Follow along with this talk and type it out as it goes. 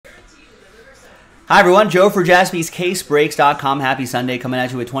Hi everyone, Joe for JaspysCaseBreaks.com. Happy Sunday, coming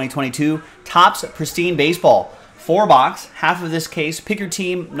at you with 2022 Topps Pristine Baseball. 4-box, half of this case. Pick your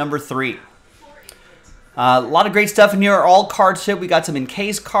team, number 3. A lot of great stuff in here. All card ship. We got some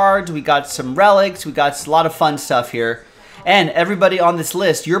encase cards. We got some relics. We got a lot of fun stuff here. And everybody on this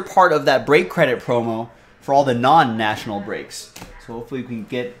list, you're part of that break credit promo for all the non-national breaks. So hopefully we can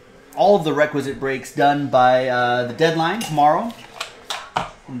get all of the requisite breaks done by the deadline tomorrow.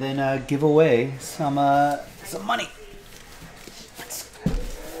 And then give away some money. Let's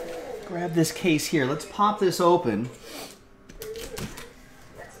grab this case here. Let's pop this open.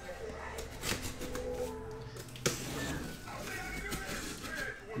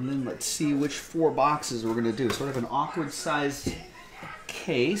 And then let's see which 4 boxes we're going to do. Sort of an awkward sized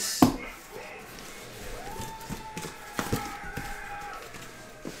case.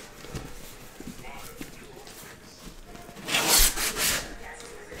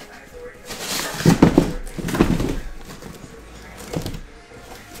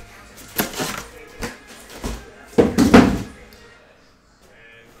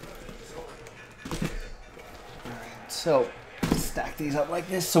 So, stack these up like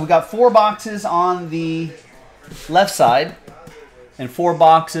this. So we got 4 boxes on the left side and 4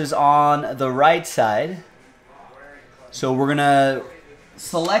 boxes on the right side. So we're gonna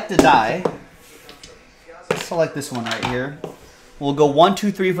select a die. Select this one right here. We'll go 1,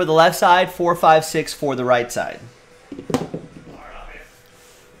 2, 3 for the left side, 4, 5, 6 for the right side.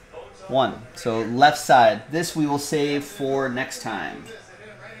 1. So left side. This we will save for next time.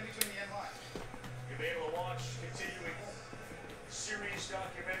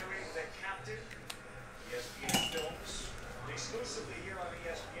 Exclusively here on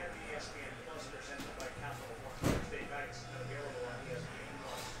ESPN, ESPN Plus, presented by Capital One Thursday nights, available on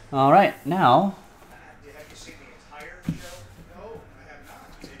ESPN. All right, now. Have you seen the entire show? No, I have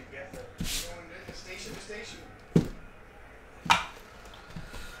not. Did you get the station to station?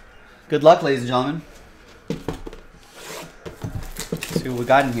 Good luck, ladies and gentlemen. Let's see what we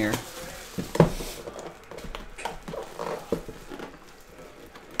got in here.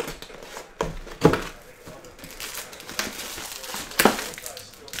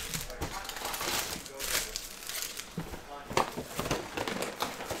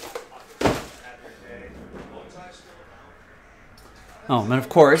 Oh, and of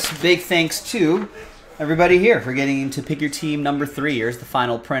course, big thanks to everybody here for getting to pick your team number 3. Here's the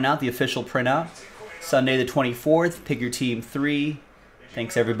final printout, the official printout. Sunday the 24th, pick your team 3.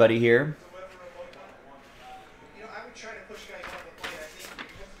 Thanks everybody here. You know, I would try to push guys off the plate. I think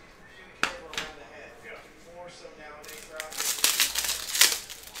you have to be careful around the head. More so nowadays,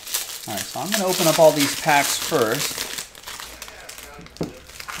 All right, so I'm going to open up all these packs first.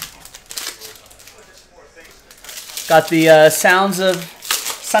 Got the sounds of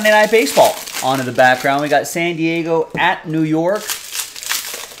Sunday Night Baseball on in the background. We got San Diego at New York. I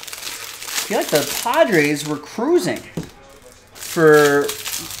feel like the Padres were cruising for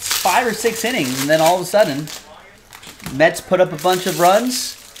 5 or 6 innings, and then all of a sudden, Mets put up a bunch of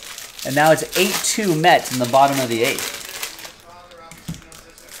runs, and now it's 8-2 Mets in the bottom of the 8th.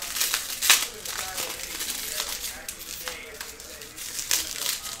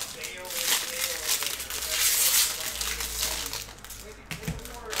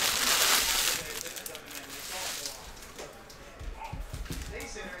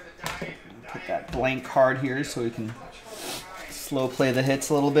 Put that blank card here so we can slow play the hits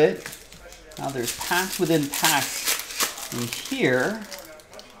a little bit. Now there's packs within packs in here.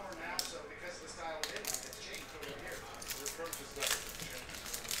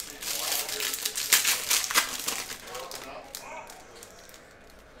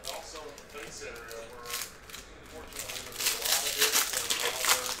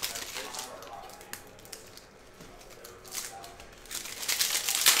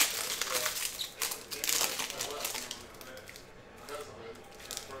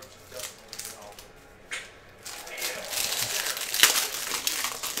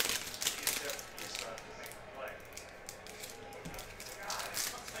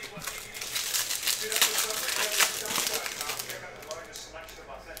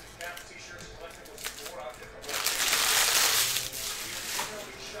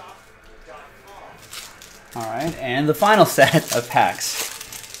 All right, and the final set of packs.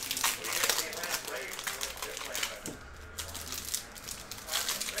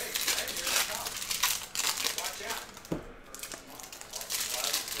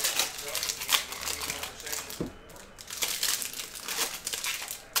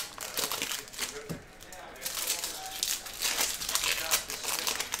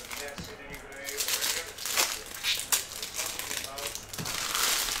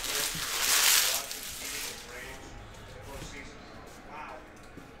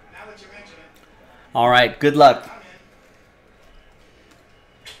 All right, good luck.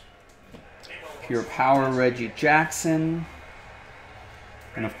 Pure Power, Reggie Jackson.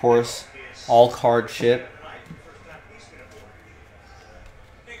 And of course, all card chip.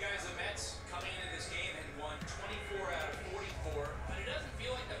 Hey guys, the Mets coming into this game and won 24 out of 44, but it doesn't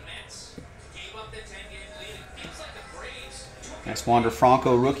feel like the Mets gave up the 10-game lead. It feels like the Braves took Nice Wander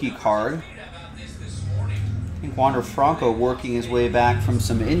Franco rookie card. about this morning. I think Wander Franco working his way back from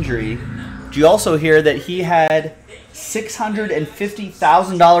some injury. Did you also hear that he had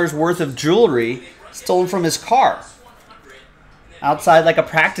 $650,000 worth of jewelry stolen from his car outside like a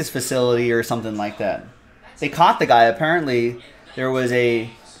practice facility or something like that? They caught the guy. Apparently, there was a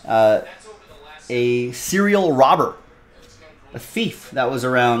serial robber, a thief that was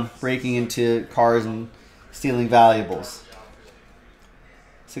around breaking into cars and stealing valuables.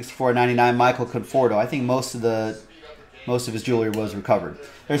 $64.99 Michael Conforto. I think most of his jewelry was recovered.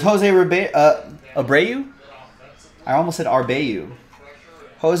 There's Jose Abreu. I almost said Arbeyu.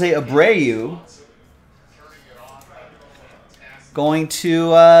 Jose Abreu going to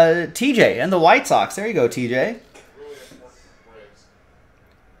TJ and the White Sox. There you go, TJ.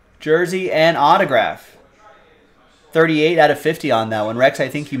 Jersey and autograph. 38 out of 50 on that one. Rex, I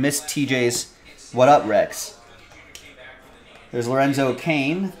think you missed TJ's what up, Rex. There's Lorenzo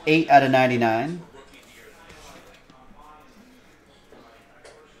Cain, 8 out of 99.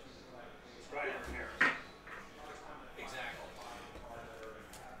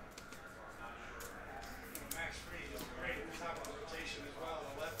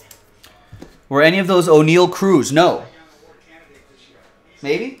 Were any of those O'Neal Cruz? No.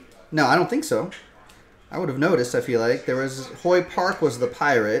 Maybe? No, I don't think so. I would have noticed, I feel like. There was Hoy Park was the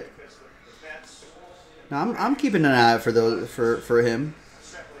Pirate. No, I'm keeping an eye out for those for him.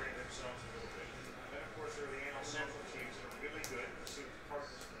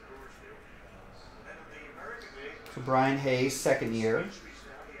 For Brian Hayes, second year.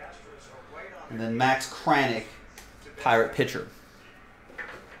 And then Max Kranick, Pirate pitcher.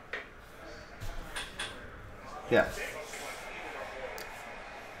 Yeah.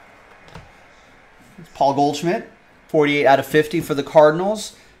 Paul Goldschmidt, 48 out of 50 for the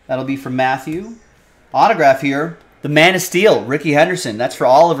Cardinals. That'll be for Matthew. Autograph here, the Man of Steel, Ricky Henderson. That's for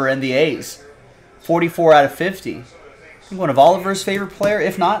Oliver and the A's. 44 out of 50. I think one of Oliver's favorite player,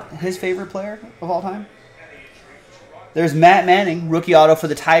 if not his favorite player of all time. There's Matt Manning, rookie auto for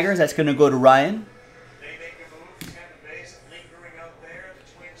the Tigers. That's going to go to Ryan.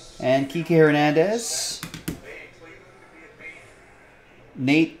 And Kike Hernandez.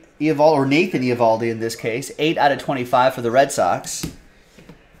 Nathan Eovaldi in this case. 8 out of 25 for the Red Sox.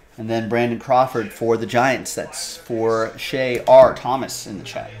 And then Brandon Crawford for the Giants. That's for Shea R. Thomas in the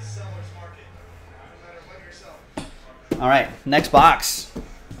chat. All right, next box.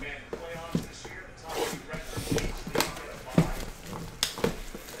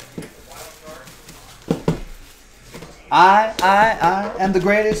 I am the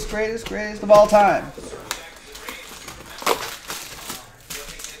greatest of all time.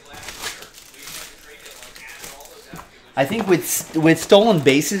 I think with stolen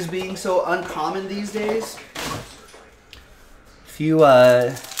bases being so uncommon these days, if you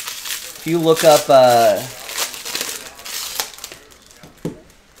look up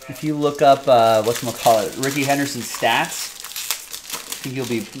whatchamacallit, Ricky Henderson's stats, I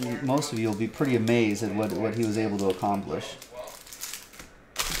think most of you will be pretty amazed at what he was able to accomplish.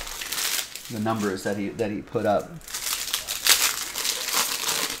 The numbers that he put up.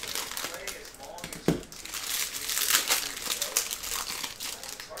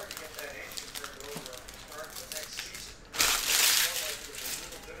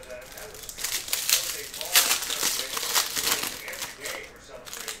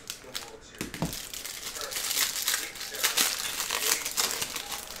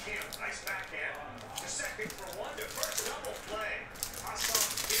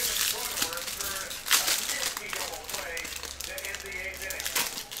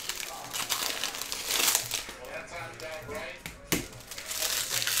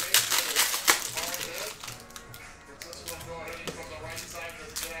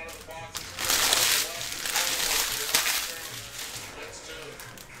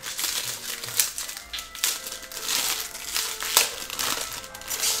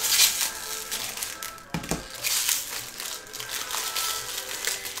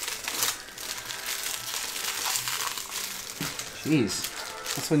 Jeez,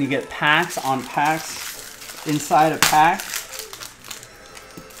 that's when you get packs on packs inside a pack.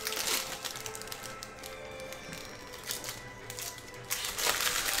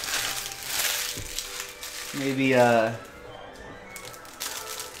 Maybe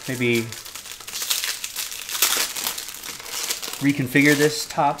reconfigure this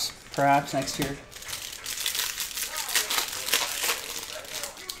Topps perhaps next year.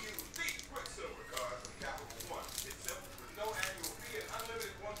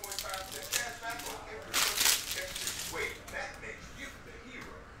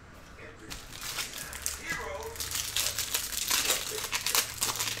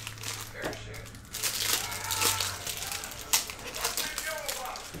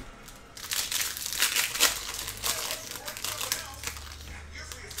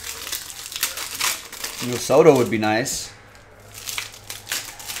 Soto would be nice.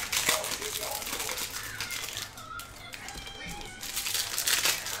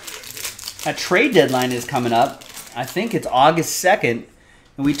 That trade deadline is coming up. I think it's August 2nd.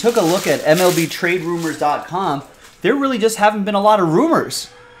 And we took a look at MLBTradeRumors.com. There really just haven't been a lot of rumors.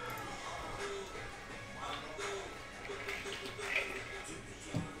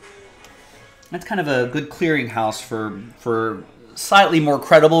 That's kind of a good clearinghouse for slightly more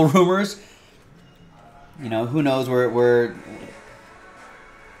credible rumors. You know, who knows where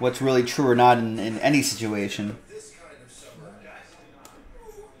what's really true or not in any situation.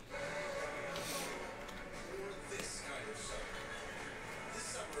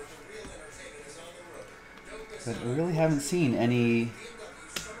 But we really haven't seen any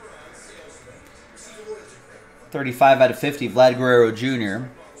 35 out of 50 Vlad Guerrero Jr.,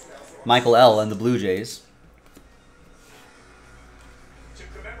 Michael L. and the Blue Jays. To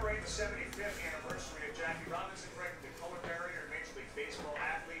commemorate the 75th anniversary of Jackie Robinson breaking the color barrier, Major League Baseball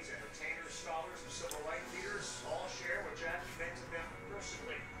athletes, entertainers, scholars, and civil rights leaders all share what Jackie meant to them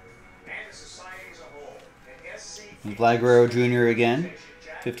personally and to society as a whole. And SC Vlad Guerrero Jr. again,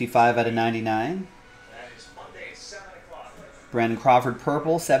 55 out of 99. That is Monday at 7 o'clock. Brandon Crawford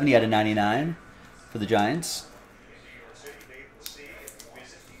purple, 70 out of 99 for the Giants. In New York City, they will see if you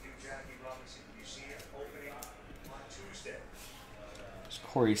visit the new Jackie Robinson Museum opening on Tuesday. There's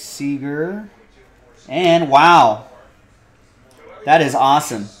Corey Seager. And wow, that is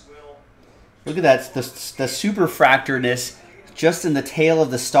awesome. Look at that, the superfractorness just in the tail of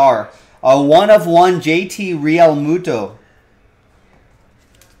the star. A 1/1 JT Realmuto.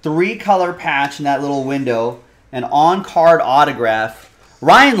 3-color patch in that little window. An on-card autograph.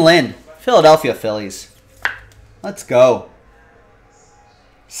 Ryan Lind, Philadelphia Phillies. Let's go.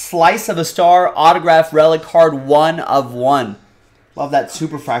 Slice of a star, autograph relic card, 1/1. Love that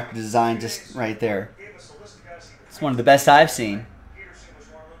superfractor design just right there. It's one of the best I've seen.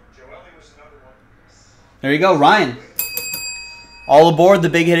 There you go, Ryan. All aboard the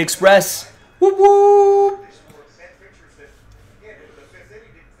Big Hit Express. Whoop whoop.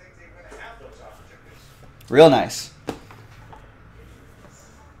 Real nice.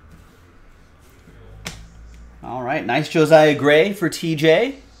 All right, nice Josiah Gray for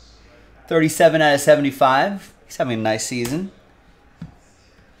TJ. 37 out of 75. He's having a nice season.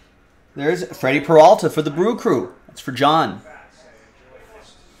 There's Freddie Peralta for the Brew Crew. That's for John.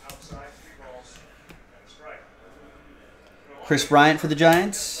 Chris Bryant for the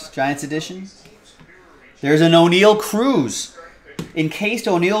Giants. Giants edition. There's an O'Neal Cruz. Encased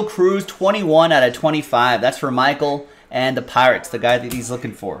O'Neal Cruz, 21 out of 25. That's for Michael and the Pirates, the guy that he's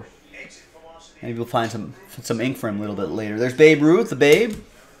looking for. Maybe we'll find some ink for him a little bit later. There's Babe Ruth, the Babe.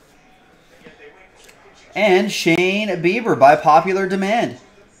 And Shane Bieber by popular demand.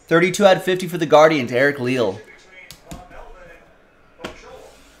 32 out of 50 for the Guardians, Eric Leal.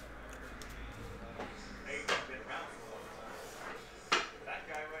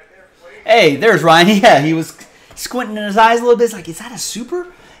 Hey, there's Ryan. Yeah, he was squinting in his eyes a little bit. It's like, is that a super?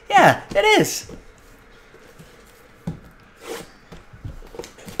 Yeah, it is.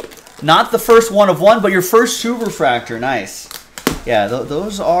 Not the first 1/1, but your first superfractor. Nice. Yeah,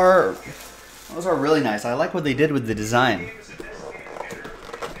 those are really nice. I like what they did with the design.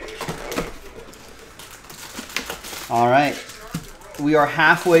 All right, we are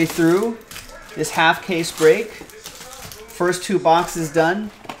halfway through this half case break. First 2 boxes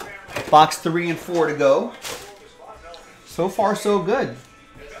done. Box 3 and 4 to go. So far, so good.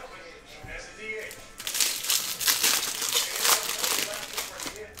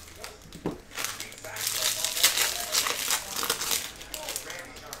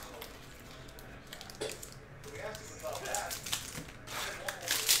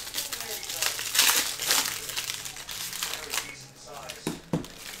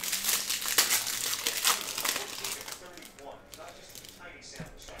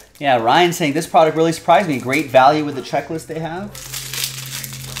 Yeah, Ryan saying this product really surprised me. Great value with the checklist they have.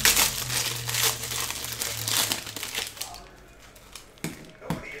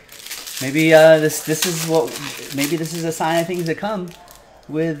 Maybe this is a sign of things to come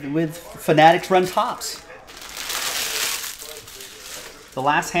with Fanatics Run Topps. The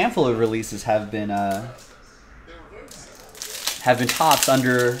last handful of releases have been Topps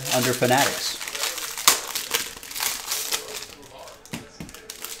under Fanatics.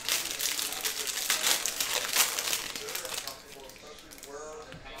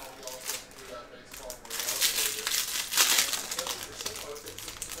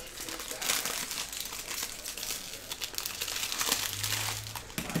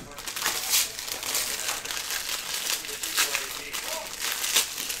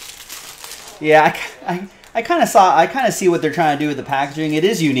 Yeah, I kind of see what they're trying to do with the packaging. It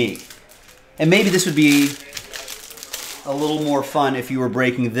is unique, and maybe this would be a little more fun if you were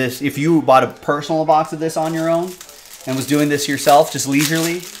breaking this. If you bought a personal box of this on your own and was doing this yourself, just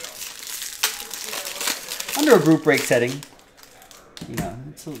leisurely, under a group break setting. You know,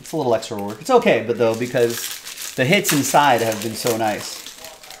 it's a little extra work. It's okay, but though, because the hits inside have been so nice,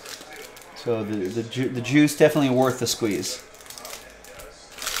 so the juice definitely worth the squeeze.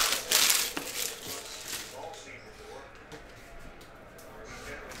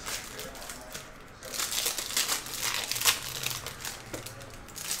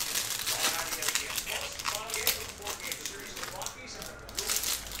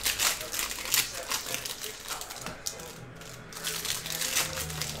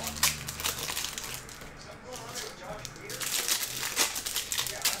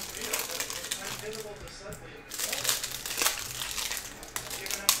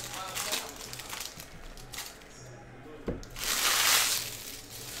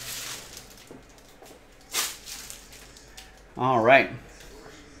 All right.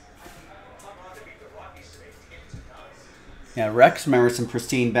 Yeah, Rex remembers some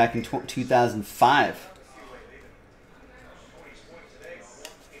Pristine back in 2005.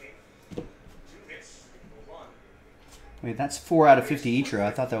 Wait, that's 4 out of 50 Itra. I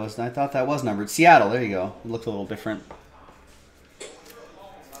thought that was numbered. Seattle. There you go. It looked a little different.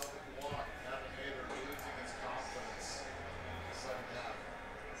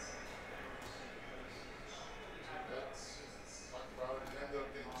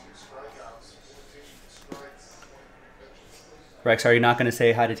 Rex, are you not going to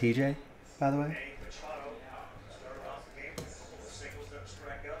say hi to TJ, by the way?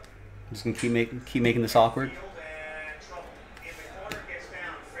 I'm just going to keep making this awkward.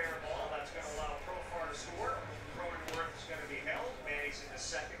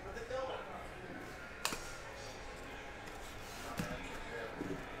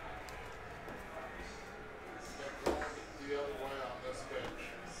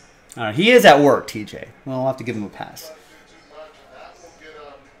 All right, he is at work, TJ. Well, I'll have to give him a pass.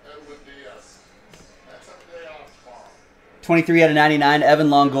 23 out of 99, Evan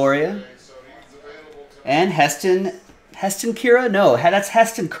Longoria. And Heston Kira? No, that's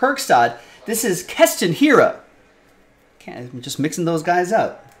Heston Kirkstad. This is Keston Hira. I'm just mixing those guys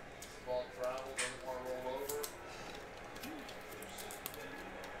up.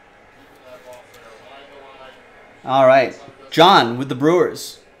 All right, John with the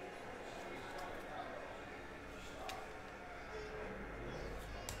Brewers.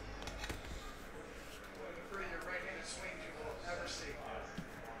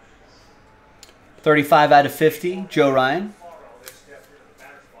 .35 out of 50, Joe Ryan.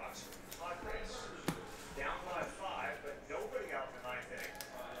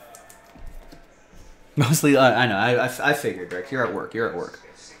 Mostly, I know, I figured, Rick. You're at work. You're at work.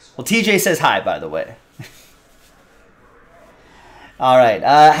 Well, TJ says hi, by the way. All right.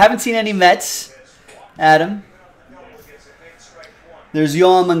 Haven't seen any Mets, Adam. There's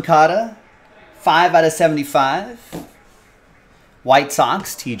Yoel Moncada, 5 out of 75. White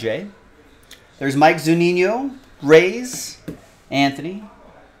Sox, TJ. There's Mike Zunino, Rays, Anthony.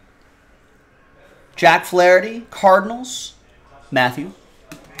 Jack Flaherty, Cardinals, Matthew.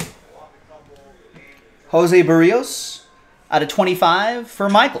 Jose Barrios, out of 25 for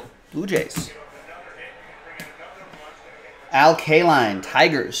Michael, Blue Jays. Al Kaline,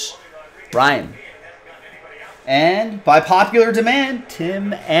 Tigers, Ryan. And by popular demand,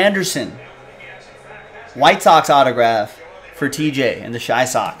 Tim Anderson. White Sox autograph for TJ and the Shy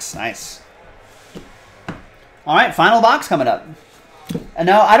Sox. Nice. All right, final box coming up. And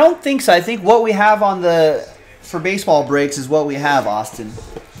now, I don't think so. I think what we have on the for baseball breaks is what we have, Austin.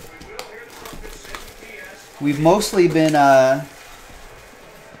 We've mostly been kind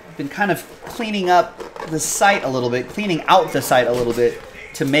of cleaning up the site a little bit, cleaning out the site a little bit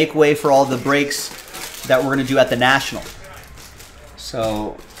to make way for all the breaks that we're going to do at the National.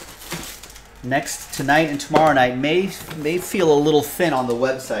 So tonight and tomorrow night may feel a little thin on the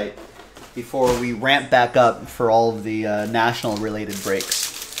website before we ramp back up for all of the National related breaks.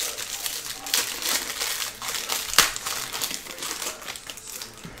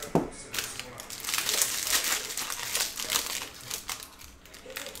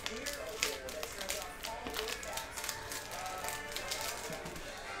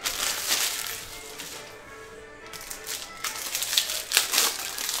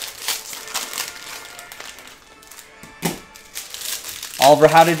 Oliver,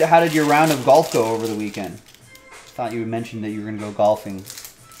 how did your round of golf go over the weekend? Thought you mentioned that you were going to go golfing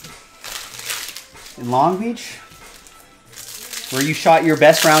in Long Beach, where you shot your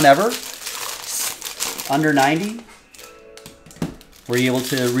best round ever, under 90. Were you able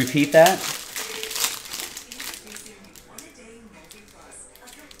to repeat that?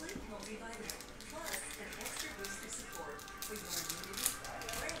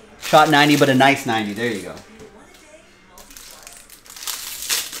 Shot 90, but a nice 90. There you go.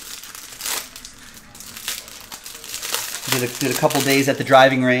 Did a couple days at the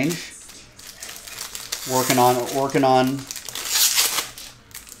driving range, working on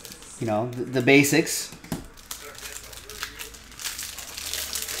you know, the basics.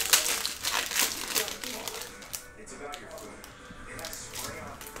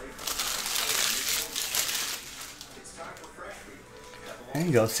 There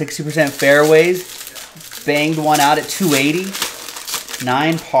you go, 60% fairways, banged one out at 280,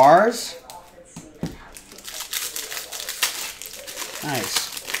 9 pars. Nice.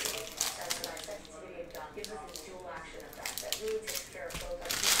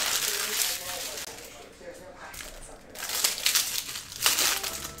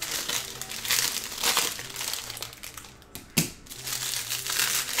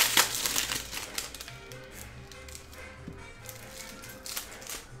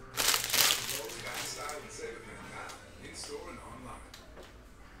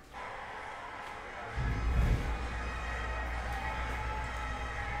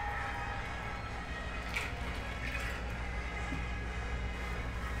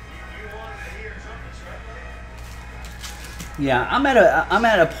 Yeah, I'm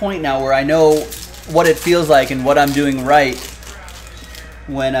at a point now where I know what it feels like and what I'm doing right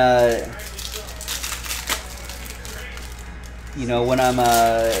when you know, when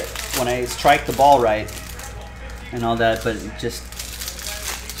I strike the ball right and all that, but just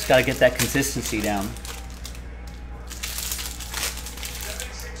gotta get that consistency down.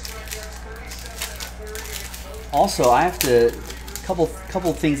 Also, I have to couple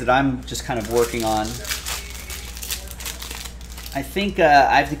things that I'm just kind of working on. I think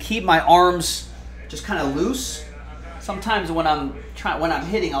I have to keep my arms just kind of loose. Sometimes when I'm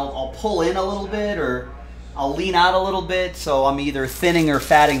hitting, I'll pull in a little bit or I'll lean out a little bit, so I'm either thinning or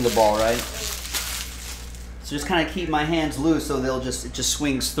fatting the ball, right? So just kind of keep my hands loose so it just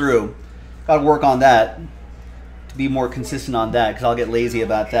swings through. Got to work on that to be more consistent on that, because I'll get lazy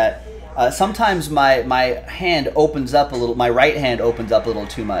about that. Sometimes my hand opens up a little. My right hand opens up a little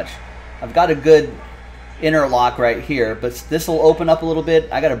too much. I've got a good interlock right here, but this will open up a little bit.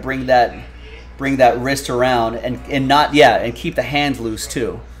 I got to bring that wrist around and keep the hands loose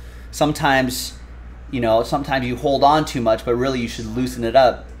too. Sometimes, you know, sometimes you hold on too much, but really you should loosen it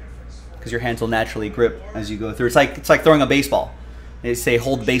up because your hands will naturally grip as you go through. It's like throwing a baseball. They say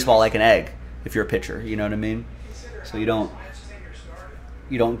hold the baseball like an egg if you're a pitcher. You know what I mean? So you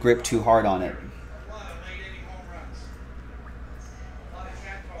don't grip too hard on it.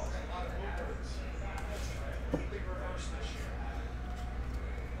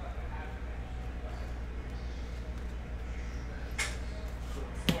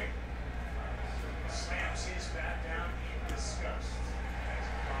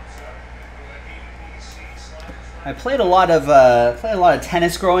 I played a lot of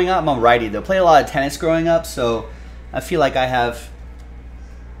tennis growing up. I'm a righty though. Played a lot of tennis growing up, so I feel like I have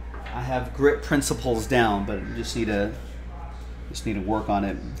grip principles down, but just need to work on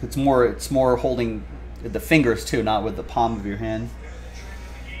it. It's more holding the fingers too, not with the palm of your hand.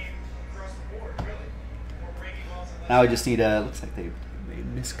 Now I just need to. Looks like they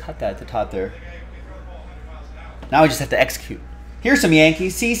miscut that at the top there. Now I just have to execute. Here's some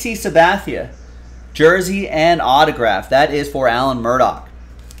Yankees. CC Sabathia. Jersey and autograph. That is for Alan Murdoch.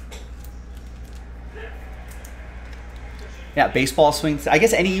 Yeah, baseball swings. I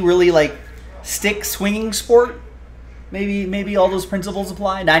guess any really like stick swinging sport, maybe all those principles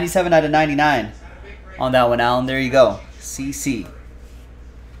apply. 97 out of 99 on that one, Alan. There you go. CC.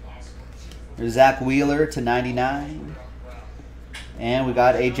 There's Zach Wheeler to 99. And we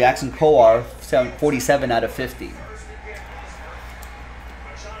got a Jackson Kowar, 47 out of 50.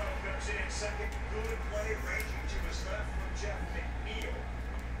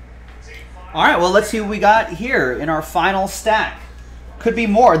 All right, well, let's see what we got here in our final stack. Could be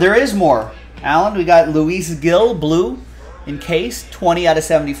more. There is more. Alan, we got Luis Gil, blue, in case, 20 out of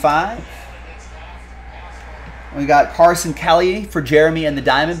 75. We got Carson Kelly for Jeremy and the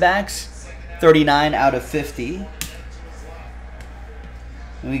Diamondbacks, 39 out of 50.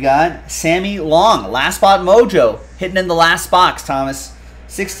 And we got Sammy Long, last spot mojo, hitting in the last box, Thomas.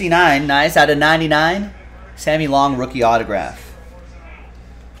 69, nice, out of 99. Sammy Long, rookie autograph.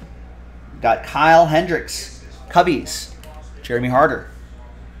 Got Kyle Hendricks, Cubbies, Jeremy Harder.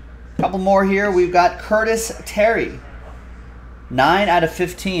 A couple more here. We've got Curtis Terry, 9 out of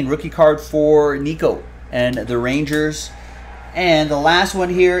 15, rookie card for Nico and the Rangers. And the last one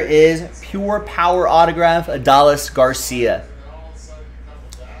here is Pure Power autograph, Adalis Garcia.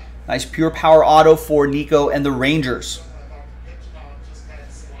 Nice Pure Power auto for Nico and the Rangers.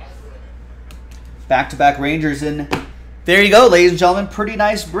 Back-to-back Rangers, and there you go, ladies and gentlemen. Pretty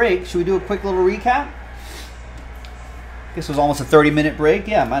nice break. Should we do a quick little recap? This was almost a 30-minute break.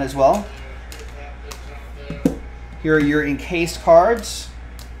 Yeah, might as well. Here are your encased cards.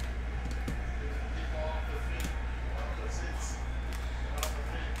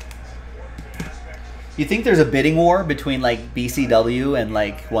 You think there's a bidding war between like BCW and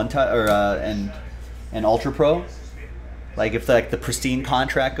like and Ultra Pro? Like if the Pristine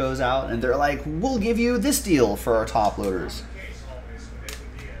contract goes out and they're like, we'll give you this deal for our top loaders.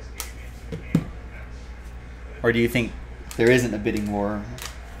 Or do you think there isn't a bidding war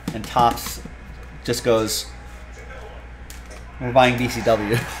and Topps just goes, we're buying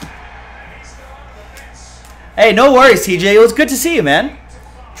BCW? Hey, no worries, TJ. It was good to see you, man.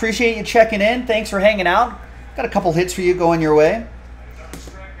 Appreciate you checking in. Thanks for hanging out. Got a couple hits for you going your way.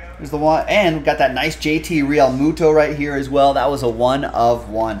 There's the one, and we've got that nice JT Real Muto right here as well. That was a 1 of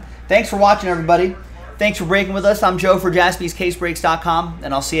 1. Thanks for watching, everybody. Thanks for breaking with us. I'm Joe for JaspysCaseBreaks.com,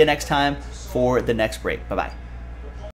 and I'll see you next time for the next break. Bye-bye.